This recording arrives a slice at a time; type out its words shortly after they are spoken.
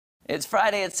It's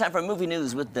Friday. It's time for movie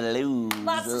news with the Louz.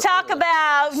 Let's talk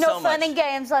about no fun and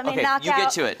games. Let me knock out. You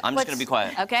get to it. I'm just going to be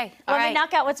quiet. Okay. Let me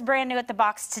knock out what's brand new at the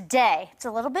box today. It's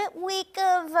a little bit weak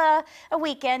of a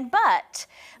weekend, but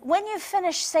When You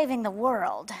Finish Saving the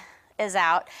World is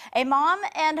out. A mom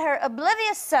and her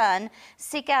oblivious son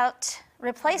seek out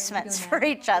replacements for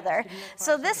each other.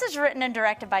 So this is written and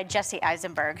directed by Jesse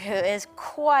Eisenberg, who is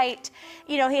quite,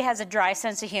 he has a dry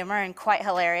sense of humor and quite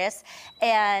hilarious.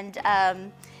 And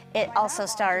it also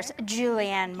stars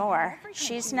Julianne Moore.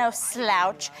 She's no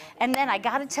slouch. And then I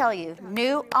gotta tell you,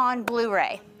 new on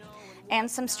Blu-ray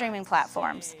and some streaming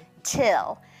platforms,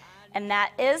 Till. And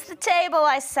that is the table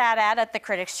I sat at the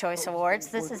Critics' Choice Awards.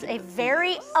 This is a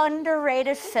very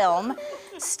underrated film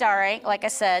starring, like I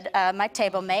said, my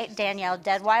table mate, Danielle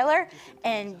Deadweiler,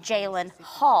 and Jalen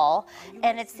Hall.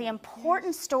 And it's the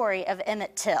important story of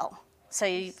Emmett Till. So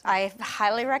I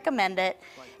highly recommend it.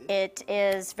 It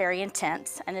is very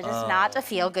intense, and it is not a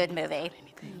feel-good movie,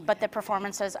 but the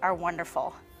performances are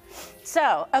wonderful.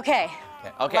 So, okay.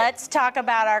 Let's talk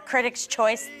about our Critics'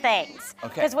 Choice things.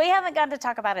 Because we haven't gotten to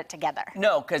talk about it together.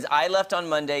 No, because I left on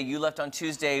Monday, you left on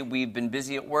Tuesday. We've been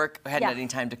busy at work. We hadn't had any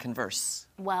time to converse.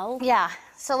 Well, yeah.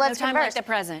 So let's no time converse. like the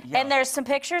present. Yeah. And there's some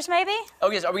pictures, maybe? Oh,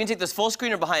 yes. Are we going to take this full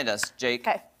screen or behind us, Jake?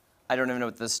 Okay. I don't even know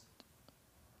what this...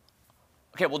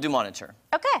 Okay, we'll do monitor.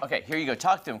 Okay. Okay, here you go.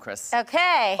 Talk to him, Chris.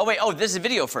 Okay. Oh, wait. Oh, this is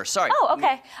video first. Sorry. Oh,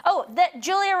 okay. Oh,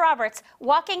 Julia Roberts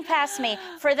walking past me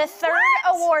for the third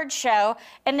award show,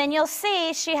 and then you'll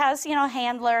see she has, a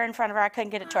handler in front of her. I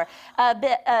couldn't get it to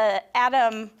her.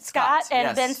 Adam Scott and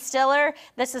yes. Ben Stiller.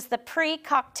 This is the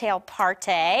pre-cocktail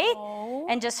party,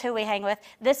 and just who we hang with.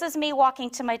 This is me walking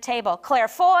to my table. Claire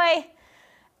Foy.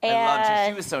 I loved her.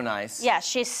 She was so nice. Yeah,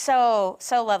 she's so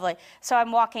lovely. So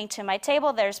I'm walking to my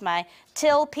table. There's my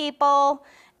Till people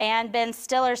and Ben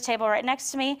Stiller's table right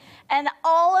next to me. And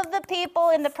all of the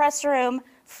people in the press room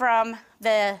from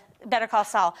the Better Call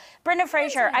Saul. Brendan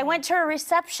Fraser, I went to a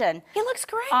reception. He looks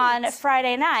great. On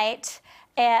Friday night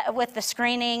with the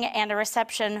screening and a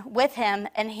reception with him,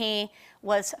 and he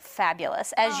was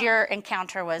fabulous, as your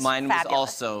encounter was Mine fabulous. was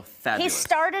also fabulous. He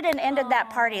started and ended that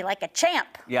party like a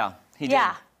champ. Yeah, he did.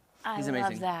 Yeah. He's I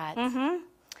amazing. love that.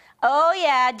 Oh,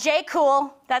 yeah, J.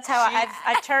 Cool. That's how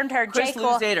I termed her, J. Chris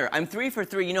Cool. Louz. I'm 3 for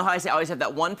 3. You know how I say I always have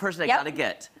that one person I gotta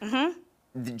get.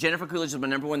 Jennifer Coolidge is my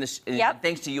 #1.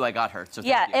 Thanks to you, I got her. So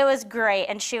Yeah, thank you. it was great,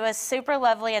 and she was super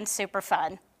lovely and super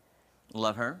fun.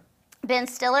 Love her. Ben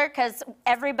Stiller, because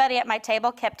everybody at my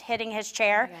table kept hitting his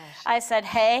chair. I said,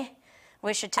 hey,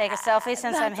 we should take a selfie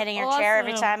since I'm hitting your chair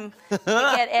every time we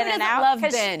get in and out.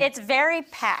 Because it's very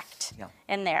packed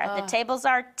in there. The tables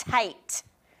are tight.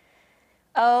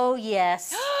 Oh,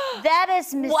 yes. That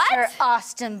is Mr.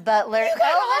 Austin Butler.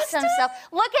 Elvis himself.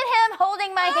 Look at him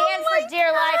holding my hand for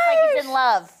dear life like he's in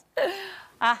love.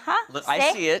 Look,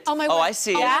 I see it. Oh, my word. word. I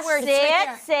see Yeah,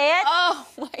 it. see it. Oh,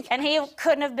 my God. And he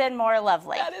couldn't have been more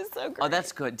lovely. That is so great. Oh,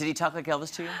 that's good. Did he talk like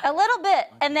Elvis to you? A little bit.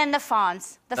 And then the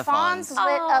Fonz. The Fonz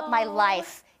lit up my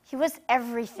life. He was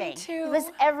everything. Me too. He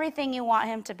was everything you want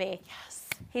him to be. Yes.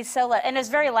 He's so lit. And it's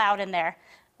very loud in there.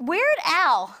 Weird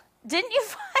Al. Didn't you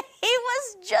find he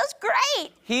was just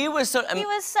great? He was so... He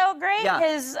was so great.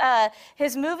 Yeah.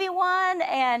 His movie won,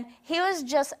 and he was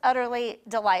just utterly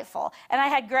delightful. And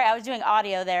I was doing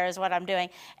audio there is what I'm doing.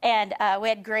 And we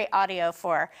had great audio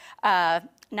for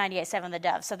 98.7 The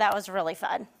Dove. So that was really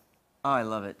fun. Oh, I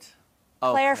love it.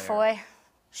 Oh, Claire Foy.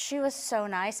 She was so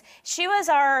nice. She was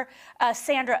our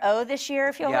Sandra Oh this year,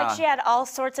 if you like. She had all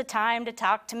sorts of time to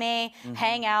talk to me,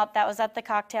 hang out. That was at the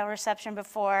cocktail reception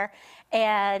before.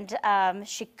 And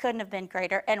she couldn't have been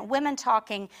greater. And Women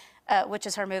Talking, which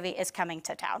is her movie, is coming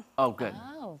to town. Oh, good.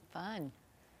 Oh, fun.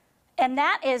 And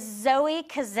that is Zoe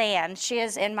Kazan. She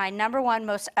is in my #1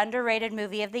 most underrated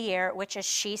movie of the year, which is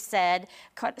She Said,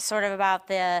 sort of about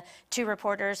the 2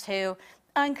 reporters who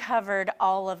uncovered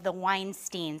all of the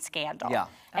Weinstein scandal. Yeah.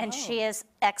 And she is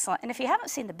excellent. And if you haven't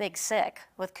seen The Big Sick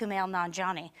with Kumail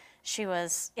Nanjiani, she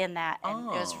was in that, and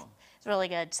it was really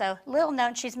good. So, little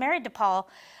known, she's married to Paul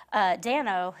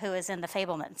Dano, who is in The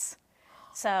Fabelmans.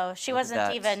 So she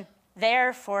wasn't even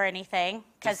there for anything,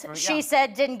 because She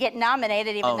Said didn't get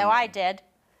nominated, even though I did.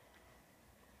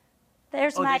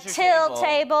 There's my Till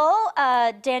table.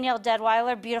 Danielle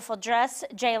Deadweiler, beautiful dress.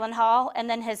 Jalen Hall, and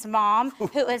then his mom,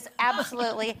 who is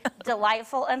absolutely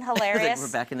delightful and hilarious.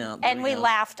 We're backing out. And we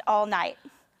laughed all night,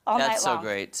 all night long. That's so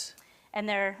great. And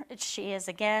there she is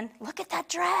again. Look at that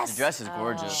dress. The dress is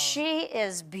gorgeous. She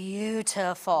is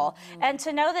beautiful. And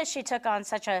to know that she took on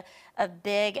such a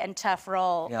big and tough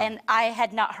role, and I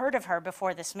had not heard of her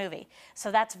before this movie,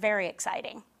 so that's very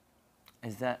exciting.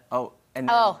 Is that, oh, And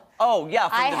then, yeah, from the bear.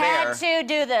 I had to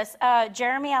do this.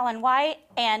 Jeremy Allen White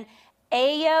and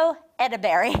Ayo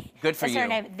Edeberry. Good for is you. Her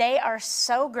name. They are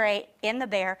so great in The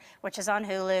Bear, which is on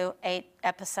Hulu, 8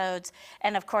 episodes.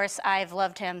 And of course, I've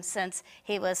loved him since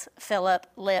he was Philip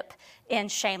Lip in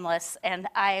Shameless. And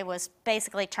I was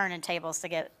basically turning tables to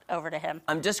get over to him.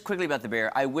 Just quickly about The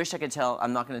Bear. I wish I could tell,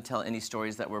 I'm not going to tell any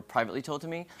stories that were privately told to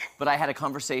me, but I had a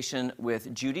conversation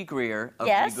with Judy Greer of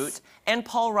Reboot and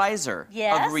Paul Reiser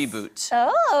of Reboot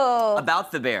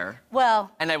about The Bear.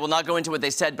 Well. And I will not go into what they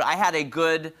said, but I had a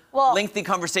good, lengthy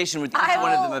conversation with each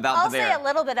one of them about The Bear. I'll say a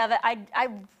little bit of it. I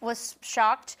was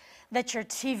shocked that your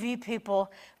TV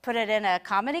people put it in a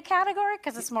comedy category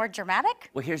because it's more dramatic.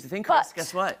 Well, here's the thing, Chris.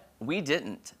 Guess what? We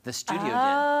didn't. The studio did.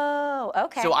 Oh,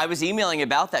 okay. So I was emailing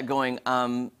about that going,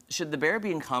 should The Bear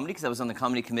be in comedy? Because I was on the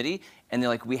comedy committee. And they're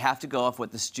like, we have to go off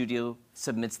what the studio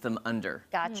submits them under.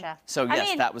 Gotcha. So, yes, I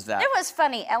mean, that was that. There was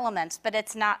funny elements, but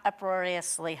it's not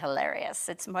uproariously hilarious.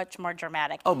 It's much more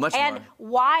dramatic. Oh, much more. And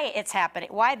why it's happening,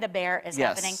 why The Bear is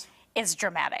happening, is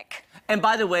dramatic. And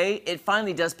by the way, it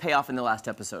finally does pay off in the last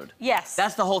episode. Yes.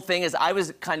 That's the whole thing, is I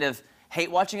was kind of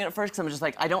hate watching it at first because I'm just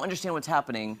like, I don't understand what's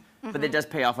happening, but it does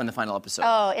pay off in the final episode.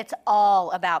 Oh, it's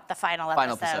all about the final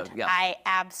episode. Final episode, yeah. I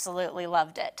absolutely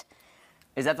loved it.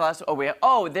 Is that the last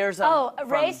one? There's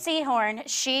Ray Seahorn.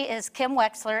 She is Kim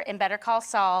Wexler in Better Call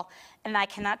Saul, and I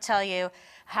cannot tell you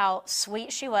how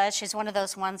sweet she was. She's one of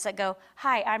those ones that go,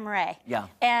 "Hi, I'm Ray." Yeah.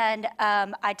 And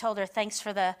I told her thanks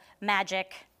for the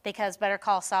magic, because Better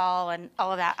Call Saul and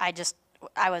all of that.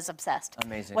 I was obsessed.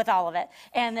 Amazing. With all of it.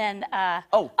 And then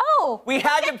we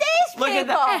had look at these look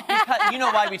people. at that. You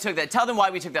know why we took that? Tell them why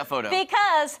we took that photo.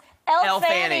 Because Elle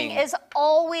Fanning is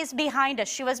always behind us.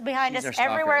 She was behind us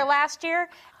everywhere last year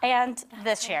and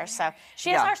this year. So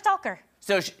she is our stalker.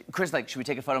 So Chris, should we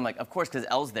take a photo? I'm like, of course, because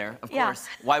Elle's there. Of course.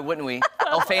 Why wouldn't we?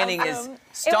 Elle Fanning is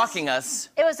stalking us.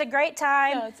 It was a great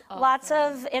time. Oh, it's awesome. Lots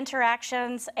of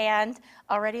interactions, and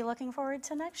already looking forward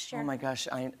to next year. Oh my gosh!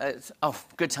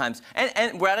 Good times.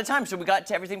 And we're out of time, so we got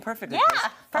to everything perfectly. Yeah,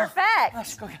 perfect.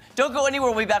 Gosh, don't go anywhere.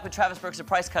 We'll be back with Travis Brooks, The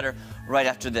Price Cutter, right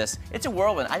after this. It's a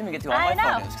whirlwind. I didn't even get through all my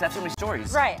photos because I have so many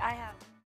stories. Right, I have.